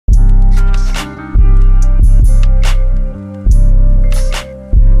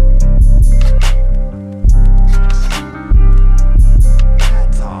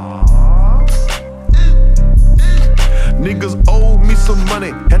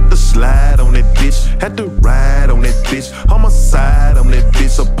to slide on that bitch, had to ride on that bitch, homicide on that bitch.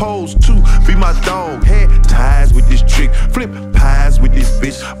 Supposed to be my dog, had ties with this trick, flip pies with this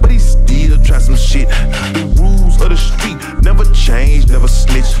bitch, but he still try some shit. The rules of the street never change, never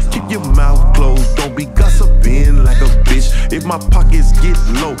snitch. Keep your mouth closed, don't be gossiping like a bitch. If my pockets get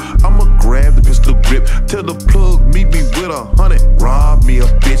low, I'ma grab the pistol grip. Tell the plug, meet me with 100, rob me a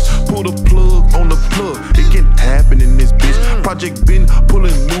bitch. Pull the plug on the plug, it can happen in this bitch. Project been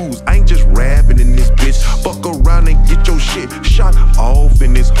pulling moves, I ain't just rapping in this bitch. Fuck around and get your shit shot off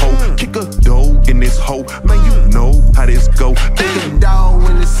in this hoe. Kick a dough in this hoe, man, you know how this go. Take a dog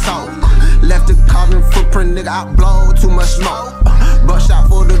when it's soft. Left a carbon footprint, nigga, I blow too much smoke. Buckshot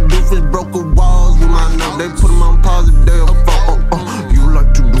for the doofus, broke the walls with my nose. They put them on pause if they a fuck. You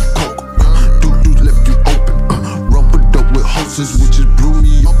like to do coke, dudes left you open. Rubber dope with horses, which is brew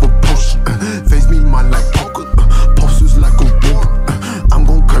me up a potion. Face me mine like poker, posters like a whoop. I'm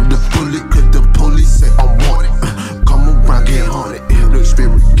gon' curb the bullet, cause the police say I'm wanted. Come around, get haunted. The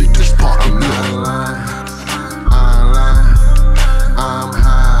spirit get this part, I'm lying. I'm lying, I'm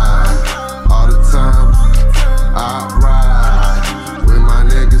high all the time. I ride with my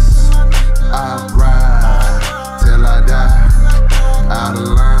niggas, I ride till I die. Out of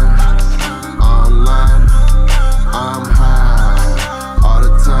line, online, I'm high all the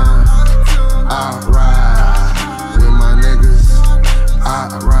time. I ride with my niggas, I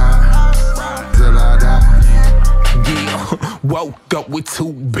ride till I die. Yeah, woke up with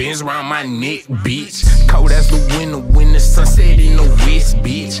 2 bins around my neck, bitch. Cold as the winter when the sun set in the west,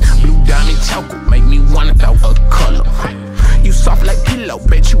 bitch. Blue diamond chocolate make me wanna throw a color. You soft like pillow,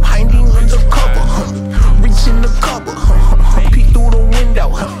 bet you hiding undercover. Reach in the cupboard, peek through the window.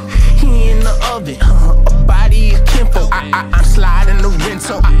 He in the oven, a body of kinfolk. I'm sliding the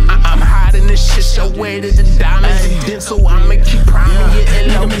rental. I'm hiding the shit, show where to the diamonds and dental. I'ma keep priming your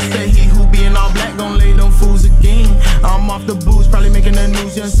Nigga mistake, he who be in all black gon' lay them fools again. I'm off the booze, probably making the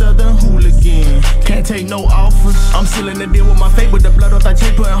news, young southern hooligan. Can't take no offers, I'm sealing the deal with my fate. With the blood off that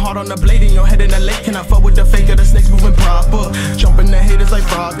tape, putting hard on the blade in your head in the lake. Can I fuck with the fake of the snakes moving proper? Jumping the haters like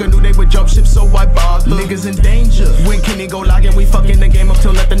Frogger, knew they would jump ship, so why bother? Niggas in danger, when can he go logging? We fucking the game up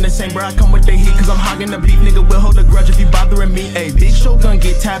till nothing the same. Bro, I come with the heat, cause I'm hogging the beef. Nigga will hold a grudge if you bothering me. Ayy, big show gun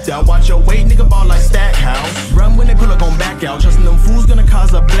get tapped out. Watch your weight, nigga ball like Stackhouse. Run when they pull up, gon' back out. Trusting them fools gonna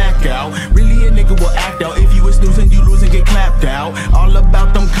cause a blackout. Really a nigga will act out. If you was snoozing, you lose and get clapped out. All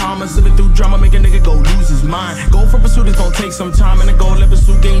about them commas, living through drama, make a nigga go lose his mind. Go for pursuit, it's gon' take some time. And a goal, let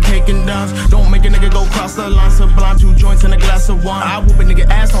pursuit game taking dimes. Don't make a nigga go cross the line, sublime. 2 joints and a glass of wine. I whoop a nigga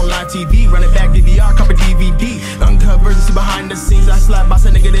ass on live TV, run it back DVR, copy DVD. Uncovered, see behind the scenes. I slap boss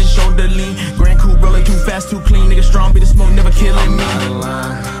a nigga, then shoulder lean. Grand coupe rolling too fast, too clean. Nigga strong, be the smoke.